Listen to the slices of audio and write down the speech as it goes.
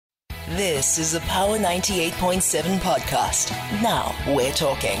This is a Power 98.7 podcast. Now we're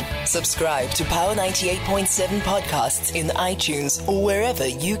talking. Subscribe to Power 98.7 podcasts in iTunes or wherever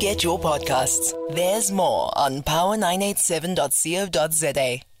you get your podcasts. There's more on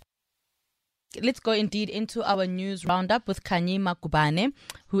power987.co.za. Let's go indeed into our news roundup with Khanyi Makubane,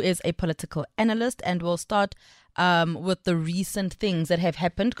 who is a political analyst, and we'll start with the recent things that have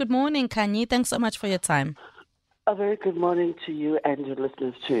happened. Good morning, Khanyi. Thanks so much for your time. A very good morning to you and your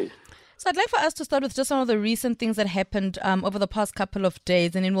listeners too. So I'd like for us to start with just some of the recent things that happened over the past couple of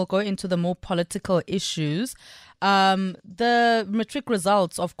days, and then we'll go into the more political issues. The matric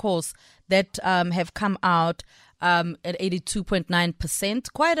results, of course, that have come out at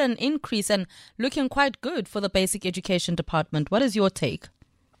 82.9%, quite an increase and looking quite good for the basic education department. What is your take?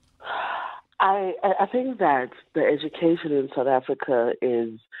 I think that the education in South Africa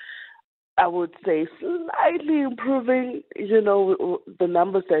is, I would say, slightly improving. You know, the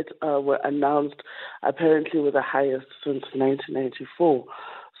numbers that were announced apparently were the highest since 1994.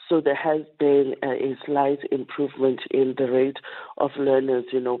 So there has been a slight improvement in the rate of learners,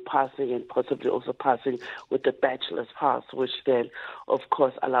 passing and possibly also passing with the bachelor's pass, which then, of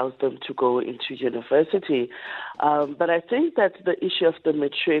course, allows them to go into university. But I think that the issue of the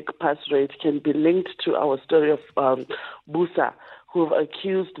matric pass rate can be linked to our story of BUSA, who have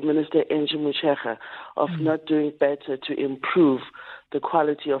accused Minister Angie Motshekga of not doing better to improve the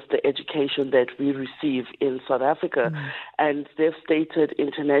quality of the education that we receive in South Africa. And they've stated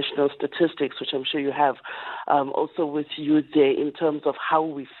international statistics, which I'm sure you have also with you there, in terms of how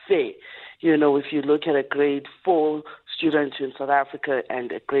we fare. If you look at a grade 4 student in South Africa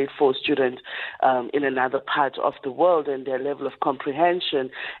and a grade 4 student in another part of the world, and their level of comprehension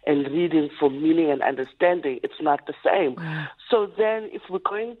and reading for meaning and understanding, it's not the same. So then if we're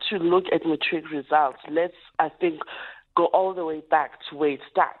going to look at matric results, let's, I think, go all the way back to where it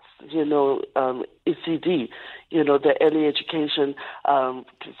starts, ECD, the early education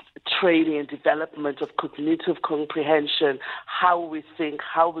training and development of cognitive comprehension, how we think,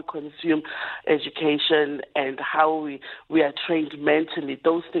 how we consume education, and how we are trained mentally.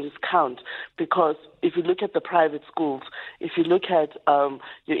 Those things count, because if you look at the private schools, if you look at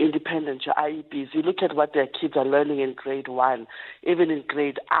your independent, your IEPs, you look at what their kids are learning in grade 1, even in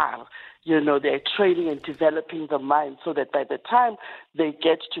grade R, they're training and developing the mind so that by the time they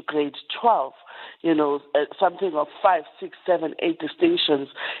get to grade 12, something of 5, 6, 7, 8 distinctions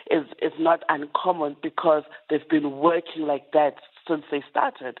is not uncommon, because they've been working like that since they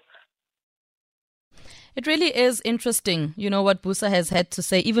started. It really is interesting, what BUSA has had to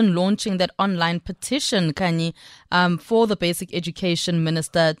say, even launching that online petition, Khanyi, for the basic education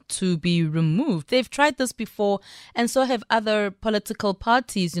minister to be removed. They've tried this before, and so have other political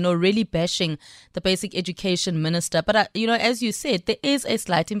parties, really bashing the basic education minister. But, as you said, there is a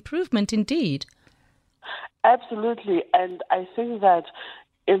slight improvement indeed. Absolutely. And I think that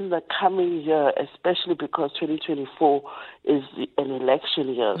in the coming year, especially because 2024 is an election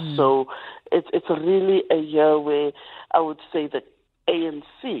year, so it's really a year where I would say that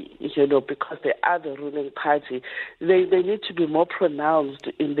ANC, because they are the ruling party, they need to be more pronounced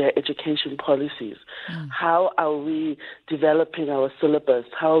in their education policies. How are we developing our syllabus?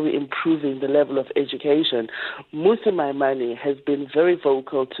 How are we improving the level of education? Musi Maimane has been very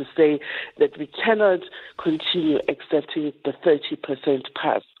vocal to say that we cannot continue accepting the 30%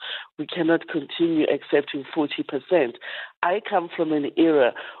 pass. We cannot continue accepting 40%. I come from an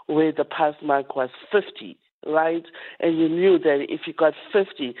era where the pass mark was 50. Right? And you knew that if you got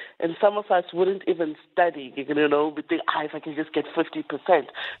 50, and some of us wouldn't even study, we think, if I can just get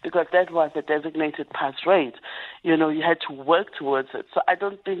 50%, because that was the designated pass rate. You had to work towards it. So I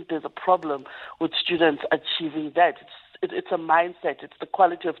don't think there's a problem with students achieving that. It's a mindset. It's the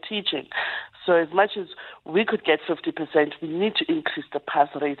quality of teaching. So as much as we could get 50%, we need to increase the pass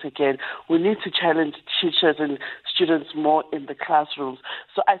rate again. We need to challenge teachers and students more in the classrooms.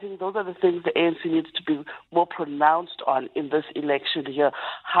 So I think those are the things the ANC needs to be more pronounced on in this election year.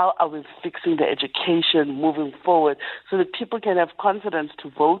 How are we fixing the education moving forward so that people can have confidence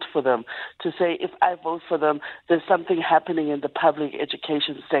to vote for them, to say, if I vote for them, there's something happening in the public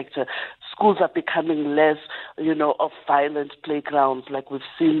education sector. Schools are becoming less, of violent playgrounds like we've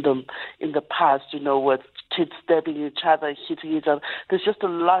seen them in the past, with kids stabbing each other, hitting each other. There's just a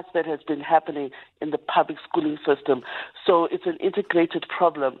lot that has been happening in the public schooling system. So it's an integrated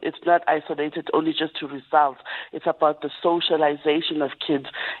problem. It's not isolated only just to results. It's about the socialization of kids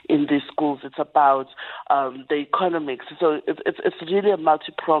in these schools. It's about the economics. So it's really a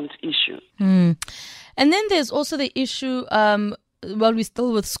multi-pronged issue. And then there's also the issue, we're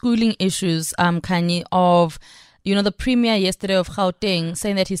still with schooling issues, Khanyi, of the Premier yesterday of Gauteng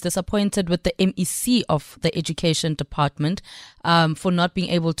saying that he's disappointed with the MEC of the Education Department for not being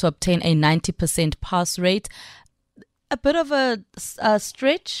able to obtain a 90% pass rate. A bit of a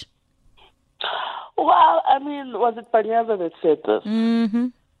stretch? Well, I mean, was it Panyaza that said this? Mm-hmm.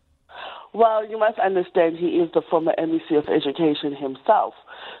 Well, you must understand he is the former MEC of Education himself.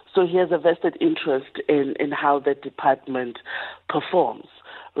 So he has a vested interest in how that department performs,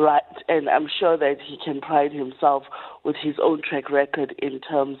 right? And I'm sure that he can pride himself with his own track record in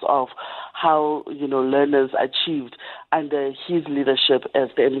terms of how, learners achieved under his leadership as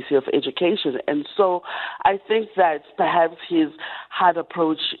the MEC of Education. And so I think that perhaps his hard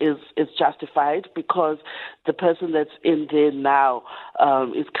approach is justified because the person that's in there now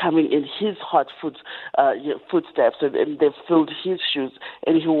is coming in his hot footsteps and they've filled his shoes,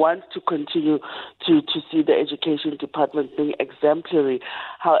 and he wants to continue to see the education department being exemplary.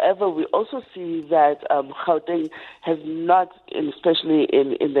 However, we also see that Gauteng has not, especially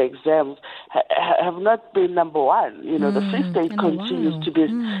in the exams, have not been number one. The Free State continues to be.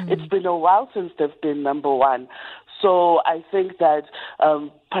 It's been a while since they've been number one. So I think that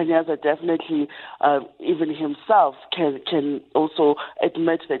Panyaza definitely, even himself, can also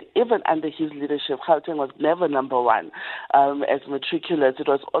admit that even under his leadership, Gauteng was never number one. As matriculants, it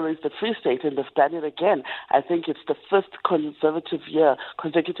was always the Free State, and they've done it again. I think it's the fifth consecutive year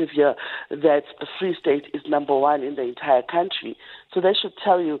that the Free State is number one in the entire country. So that should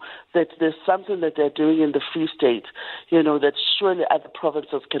tell you that there's something that they're doing in the Free State, that surely other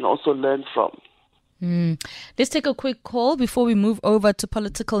provinces can also learn from. Let's take a quick call before we move over to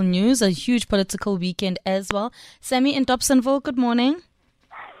political news, a huge political weekend as well. Sammy in Dobsonville, good morning.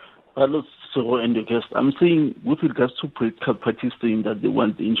 Hello, Soro and your guest. I'm saying with regards to political parties saying that they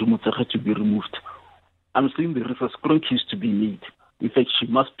want the Nju Motshekga to be removed, I'm saying there is a strong case to be made. In fact, she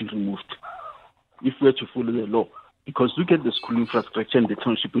must be removed if we are to follow the law. Because look at the school infrastructure in the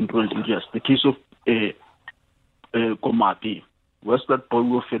township in rural areas. The case of Komapi, where's that boy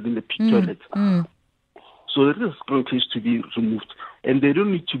who fell in the pit toilet? So there is a strong case to be removed. And they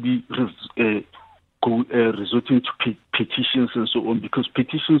don't need to be resorting to petitions and so on, because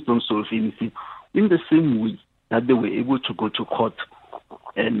petitions don't solve anything. In the same way that they were able to go to court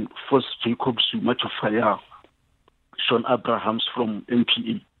and force Jacob Zuma to fire Shaun Abrahams from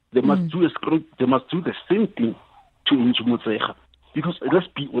NPA, they must do the same thing to Nju Motshekga. Because let's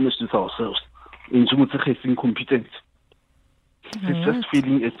be honest with ourselves, Nju Motshekga is incompetent. She's just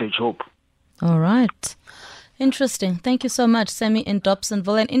failing at the job. All right. Interesting. Thank you so much, Sammy in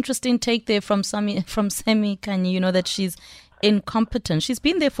Dobsonville. An interesting take there from Sammy Kanye, that she's incompetent. She's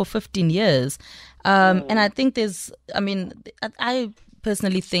been there for 15 years. And I think I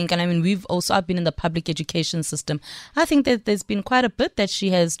personally think, and I've been in the public education system, I think that there's been quite a bit that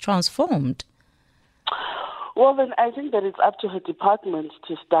she has transformed. Well, then I think that it's up to her department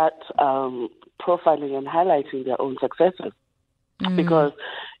to start profiling and highlighting their own successes. Because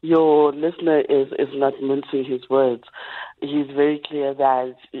your listener is not mincing his words. He's very clear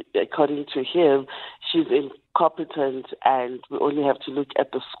that, according to him, she's incompetent, and we only have to look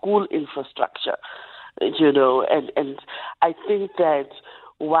at the school infrastructure, and I think that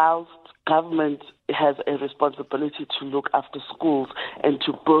whilst government has a responsibility to look after schools and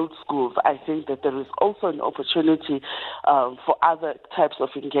to build schools, I think that there is also an opportunity for other types of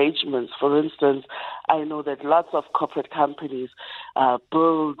engagements. For instance, I know that lots of corporate companies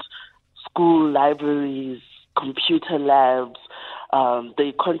build school libraries, computer labs.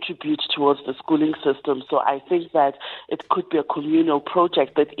 They contribute towards the schooling system. So I think that it could be a communal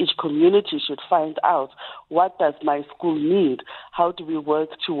project that each community should find out, what does my school need? How do we work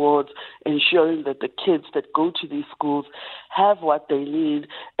towards ensuring that the kids that go to these schools have what they need,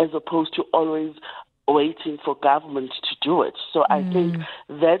 as opposed to always waiting for government to do it. So I think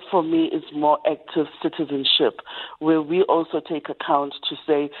that for me is more active citizenship, where we also take account to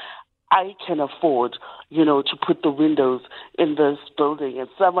say, I can afford, to put the windows in this building, and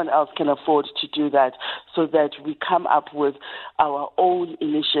someone else can afford to do that, so that we come up with our own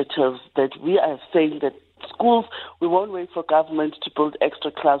initiatives that we are saying that schools, we won't wait for government to build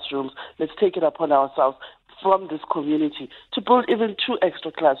extra classrooms. Let's take it upon ourselves from this community to build even 2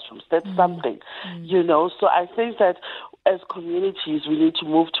 extra classrooms. That's something, So I think that as communities, we need to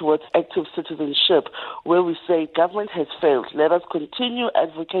move towards active citizenship, where we say government has failed. Let us continue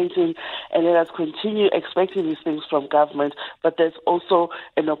advocating and let us continue expecting these things from government, but there's also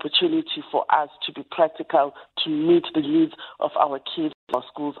an opportunity for us to be practical, to meet the needs of our kids, our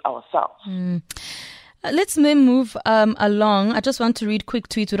schools, ourselves. Let's then move along. I just want to read quick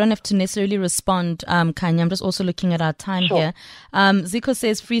tweets. We don't have to necessarily respond, Kanya. I'm just also looking at our time here. Zico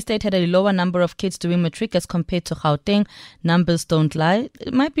says Free State had a lower number of kids doing matric as compared to Gauteng. Numbers don't lie.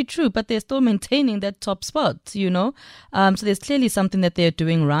 It might be true, but they're still maintaining that top spot, So there's clearly something that they're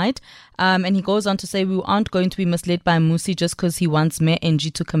doing right. And he goes on to say we aren't going to be misled by Musi just because he wants Mayor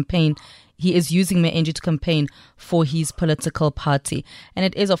NG to campaign. He is using Mayor NG to campaign for his political party. And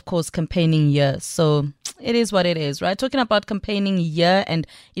it is, of course, campaigning year. So it is what it is, right? Talking about campaigning year and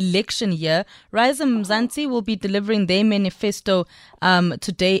election year, Rise Mzansi will be delivering their manifesto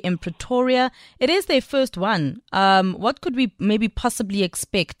today in Pretoria. It is their first one. What could we maybe possibly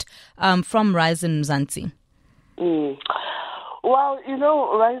expect from Rise Mzansi? Well,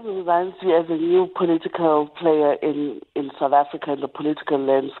 Rise Mzansi as a new political player in South Africa, in the political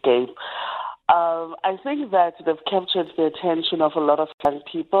landscape, I think that they've captured the attention of a lot of young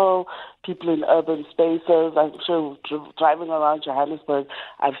people in urban spaces. I'm sure driving around Johannesburg,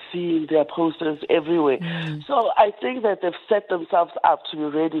 I've seen their posters everywhere. So I think that they've set themselves up to be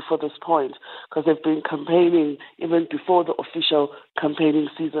ready for this point because they've been campaigning even before the official campaigning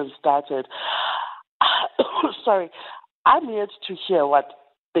season started. Sorry. I'm yet to hear what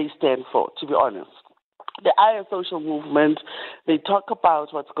they stand for, to be honest. The IS social movement, they talk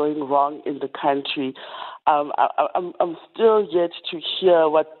about what's going wrong in the country. I'm still yet to hear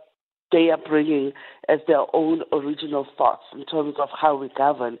what they are bringing as their own original thoughts in terms of how we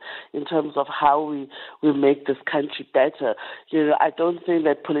govern, in terms of how we make this country better. I don't think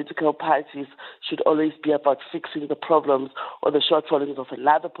that political parties should always be about fixing the problems or the shortfallings of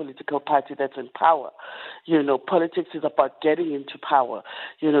another political party that's in power. Politics is about getting into power.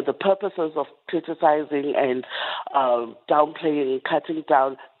 The purposes of criticizing and downplaying and cutting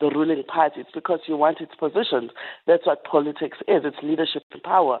down the ruling party, it's because you want its positions. That's what politics is. It's leadership and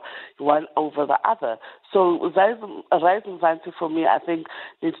power, one over the other. So Rise Mzansi, for me, I think,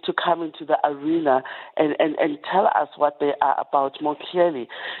 needs to come into the arena and tell us what they are about more clearly.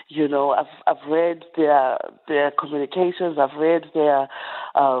 I've read their communications, I've read their,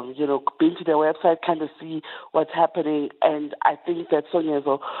 been to their website, kind of see what's happening, and I think that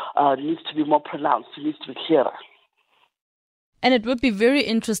Sonyezo needs to be more pronounced, he needs to be clearer. And it would be very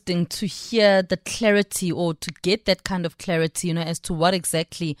interesting to hear the clarity or to get that kind of clarity, as to what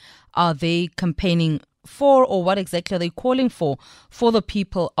exactly are they campaigning for or what exactly are they calling for the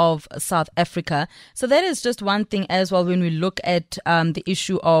people of South Africa. So that is just one thing as well when we look at the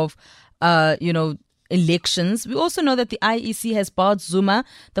issue of, elections. We also know that the IEC has barred Zuma,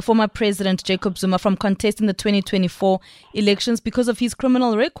 the former president Jacob Zuma, from contesting the 2024 elections because of his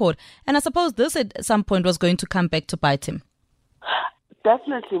criminal record. And I suppose this at some point was going to come back to bite him.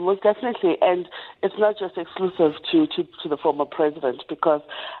 Definitely, most definitely. And it's not just exclusive to the former president, because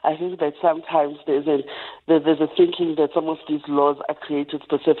I think that sometimes there's a thinking that some of these laws are created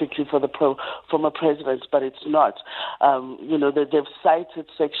specifically for the former president, but it's not. They've cited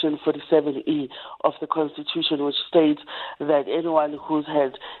Section 47E of the Constitution, which states that anyone who's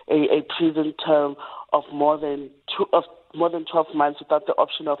had a prison term of more than 12 months without the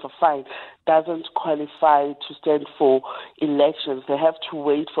option of a fine doesn't qualify to stand for elections. They have to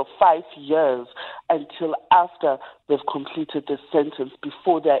wait for 5 years until after they've completed the sentence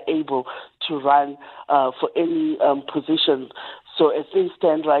before they're able to run for any position. So as things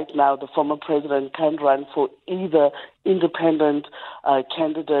stand right now, the former president can run for either independent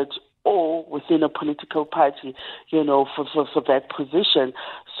candidate or within a political party, for that position.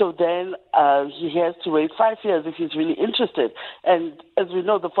 So then he has to wait 5 years if he's really interested. And as we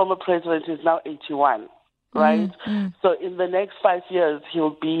know, the former president is now 81, right? So in the next 5 years,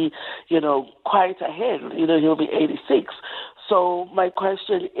 he'll be, quite ahead. He'll be 86. So my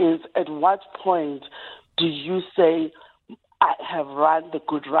question is, at what point do you say, I have run the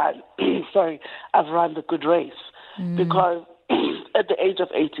good run? I've run the good race. Because at the age of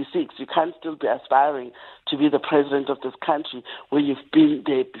 86, you can't still be aspiring to be the president of this country when you've been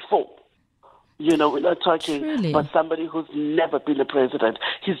there before. We're not talking about somebody who's never been a president.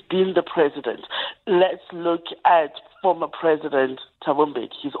 He's been the president. Let's look at former President Thabo Mbeki.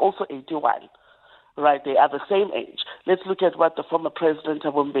 He's also 81. Right, they are the same age. Let's look at what the former president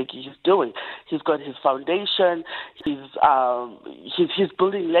Thabo Mbeki is doing. He's got his foundation. He's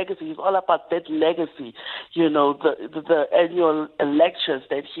building legacy. He's all about that legacy. The annual elections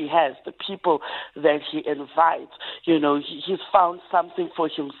that he has, the people that he invites. He's found something for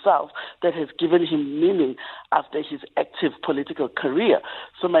himself that has given him meaning after his active political career.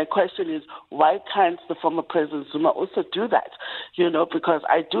 So my question is, why can't the former President Zuma also do that? Because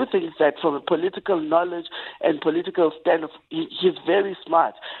I do think that from a political knowledge and political stand. He's very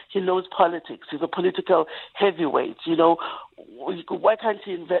smart. He knows politics. He's a political heavyweight. Why can't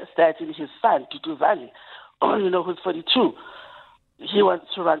he invest that in his son, Duduzane, who's 42? He wants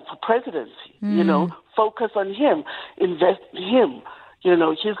to run for presidency. Focus on him, invest in him.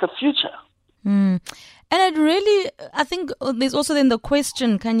 He's the future. And I think there's also then the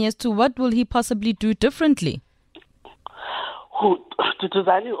question, Kanye, as to what will he possibly do differently? Who,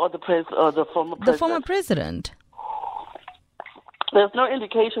 Duduzane or the former president? The former president. There's no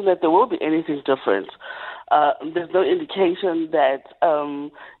indication that there will be anything different. There's no indication that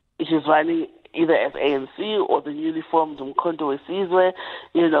he's running either as ANC or the newly formed Umkhonto weSizwe.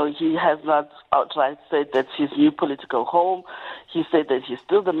 He has not outright said that's his new political home. He said that he's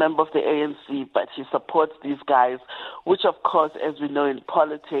still the member of the ANC, but he supports these guys, which of course, as we know in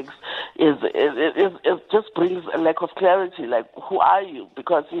politics, it just brings a lack of clarity. Like, who are you?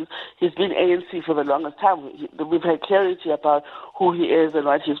 Because he's been ANC for the longest time. We've had clarity about who he is and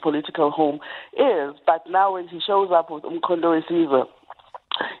what his political home is. But now when he shows up with Umkhonto weSizwe,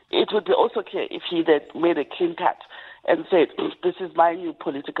 it would be also clear if he had made a clean cut and said, this is my new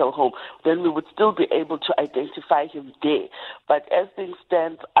political home, then we would still be able to identify him there. But as things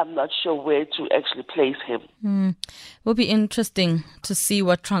stand, I'm not sure where to actually place him. It will be interesting to see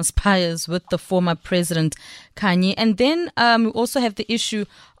what transpires with the former president, Kanye. And then we also have the issue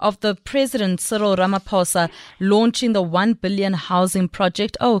of the president, Cyril Ramaphosa, launching the 1 billion housing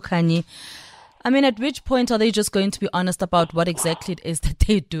project. Oh, Kanye. I mean, at which point are they just going to be honest about what exactly it is that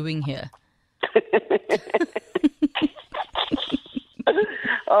they're doing here?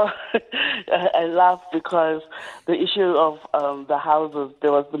 I laugh because the issue of the houses,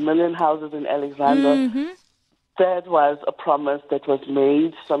 there was the 1 million houses in Alexandra. Mm-hmm. That was a promise that was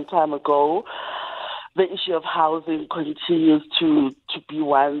made some time ago. The issue of housing continues to be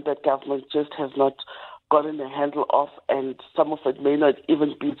one that government just has not gotten a handle of, and some of it may not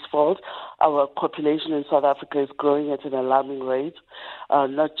even be its fault. Our population in South Africa is growing at an alarming rate.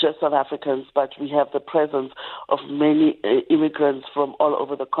 Not just South Africans, but we have the presence of many immigrants from all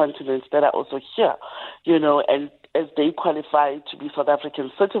over the continent that are also here, and as they qualify to be South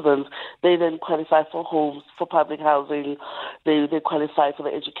African citizens, they then qualify for homes, for public housing, they qualify for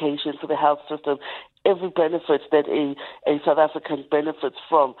the education, for the health system. Every benefit that a South African benefits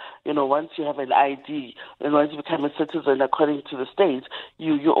from, once you have an ID and once you become a citizen according to the state,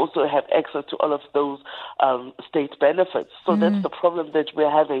 you also have access to all of those state benefits. So that's the problem that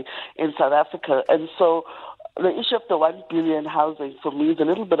we're having in South Africa. And so the issue of the 1 billion housing for me is a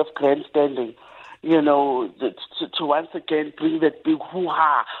little bit of grandstanding. To once again bring that big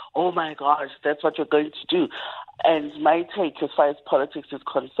hoo-ha, oh my gosh, that's what you're going to do. And my take as far as politics is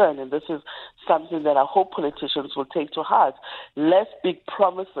concerned, and this is something that I hope politicians will take to heart, less big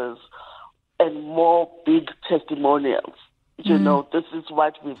promises and more big testimonials. This is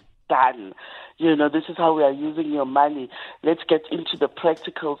what we've done. This is how we are using your money. Let's get into the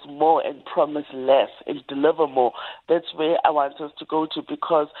practicals more and promise less and deliver more. That's where I want us to go to,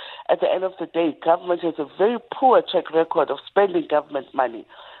 because at the end of the day, government has a very poor track record of spending government money.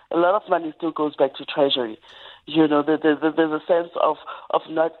 A lot of money still goes back to treasury. There's a sense of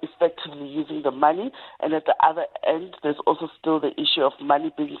not effectively using the money, and at the other end, there's also still the issue of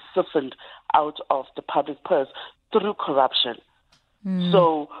money being siphoned out of the public purse through corruption.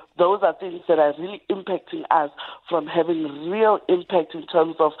 So those are things that are really impacting us from having real impact in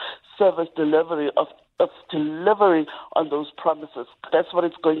terms of service delivery, of delivering on those promises. That's what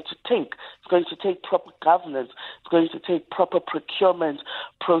it's going to take. It's going to take proper governance. It's going to take proper procurement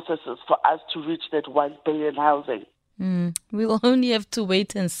processes for us to reach that 1 billion housing. We will only have to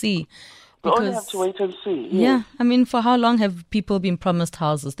wait and see. We only have to wait and see. Yeah, I mean, for how long have people been promised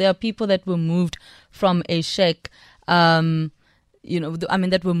houses? There are people that were moved from a shack,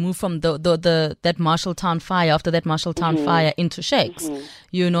 that were moved from that Marshalltown fire, after that Marshalltown fire, into shacks,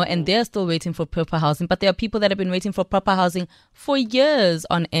 and they're still waiting for proper housing. But there are people that have been waiting for proper housing for years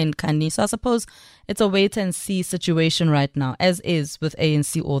on end, Kanye. So I suppose it's a wait and see situation right now, as is with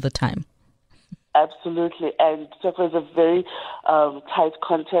ANC all the time. Absolutely, and so it's a very tight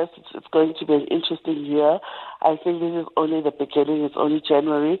contest. It's going to be an interesting year. I think this is only the beginning. It's only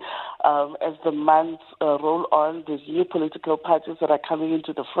January. As the months roll on, there's new political parties that are coming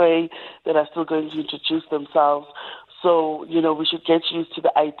into the fray that are still going to introduce themselves. So, we should get used to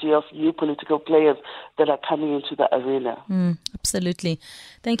the idea of new political players that are coming into the arena. Absolutely.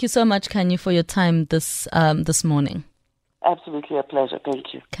 Thank you so much, Kanye, for your time this morning. Absolutely a pleasure.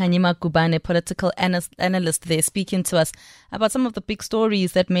 Thank you. Kanye Magubane, political analyst there, speaking to us about some of the big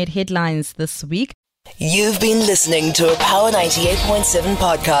stories that made headlines this week. You've been listening to a Power 98.7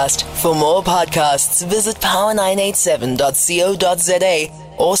 podcast. For more podcasts, visit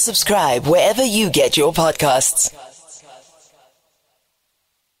power987.co.za or subscribe wherever you get your podcasts.